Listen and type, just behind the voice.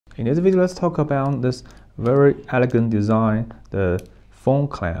In this video, let's talk about this very elegant design, the phone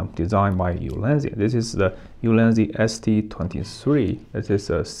clamp designed by Ulanzi. This is the Ulanzi ST23. This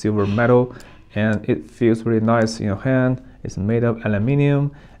is a silver metal and it feels really nice in your hand. It's made of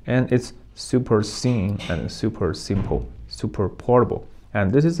aluminium and it's super thin and super simple, super portable.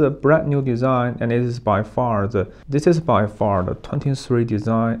 And this is a brand new design, and this is by far the 23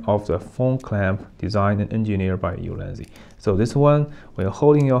 design of the phone clamp designed and engineered by Ulanzi. So this one, when you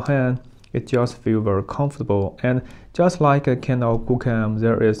hold in your hand, it just feels very comfortable. And just like a Kindle Cam,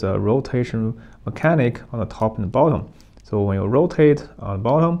 there is a rotation mechanic on the top and the bottom. So when you rotate on the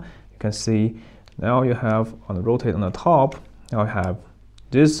bottom, you can see now you have on the rotate on the top, now you have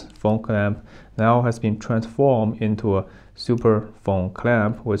this phone clamp now has been transformed into a super phone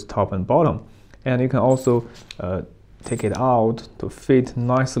clamp with top and bottom. And you can also take it out to fit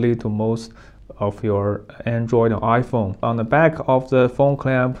nicely to most of your Android or iPhone. On the back of the phone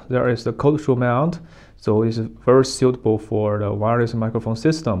clamp, there is the cold shoe mount. So it's very suitable for the wireless microphone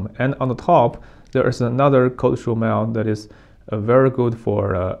system. And on the top, there is another cold shoe mount that is very good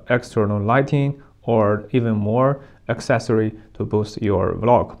for external lighting or even more accessory to boost your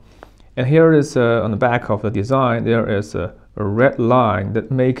vlog. And here is on the back of the design, there is a red line that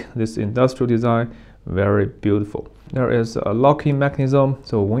makes this industrial design very beautiful. There is a locking mechanism,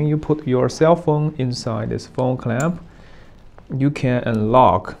 so when you put your cell phone inside this phone clamp, you can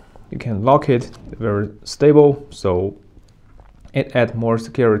unlock. You can lock it very stable, so it adds more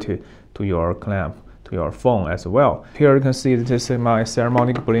security to your clamp, to your phone as well. Here you can see this is my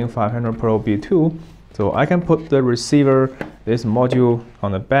Ceramic Blink 500 Pro B2. So I can put the receiver, this module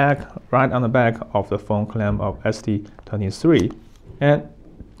on the back, right on the back of the phone clamp of ST23.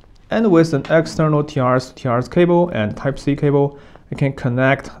 And with an external TRS cable and Type-C cable, I can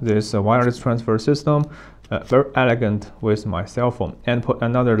connect this wireless transfer system, very elegant with my cell phone, and put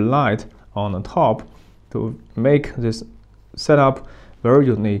another light on the top to make this setup very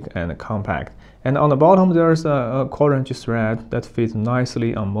unique and compact. And on the bottom, there's a 1/4" thread that fits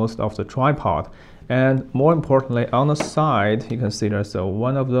nicely on most of the tripod. And more importantly, on the side, you can see there's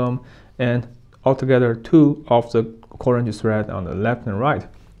one of them, and altogether 2 of the 1/4" thread on the left and right.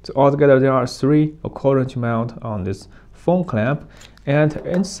 So altogether, there are 3 1/4" mount on this phone clamp. And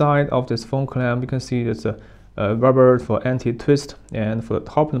inside of this phone clamp, you can see there's a rubber for anti-twist, and for the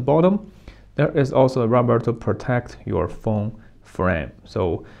top and bottom, there is also a rubber to protect your phone frame.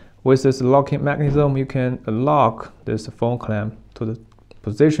 So with this locking mechanism, you can lock this phone clamp to the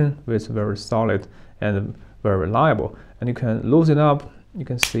position which is very solid and very reliable. And you can loosen up, you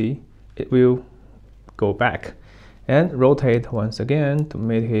can see it will go back and rotate once again to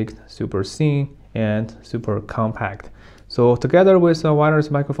make it super thin and super compact. So together with a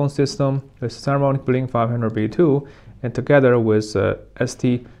wireless microphone system, with Ceramic Blink 500 B2, and together with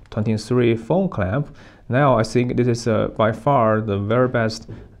ST23 phone clamp, now I think this is by far the very best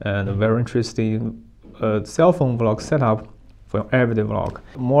and very interesting cell phone vlog setup for your everyday vlog.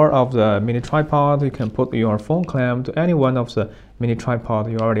 More of the mini tripod, you can put your phone clamp to any one of the mini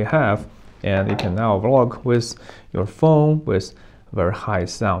tripod you already have, and you can now vlog with your phone with very high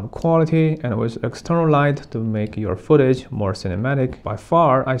sound quality and with external light to make your footage more cinematic. By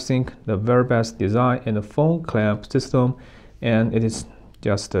far, I think the very best design in the phone clamp system, and it is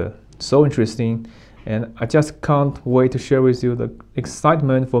just so interesting. And I just can't wait to share with you the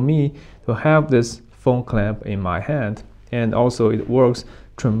excitement for me to have this phone clamp in my hand. And also it works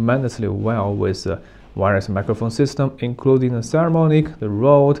tremendously well with the wireless microphone system, including the Ceramic, the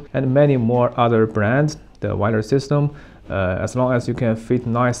Rode, and many more other brands, the wireless system, as long as you can fit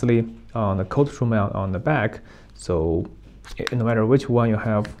nicely on the cold shoe mount on the back. So no matter which one you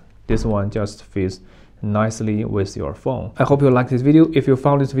have, this one just fits nicely with your phone. I hope you like this video. If you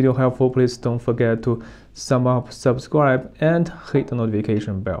found this video helpful, please don't forget to sum up, subscribe, and hit the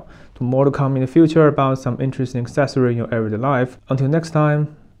notification bell. More to come in the future about some interesting accessory in your everyday life. Until next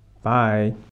time, bye.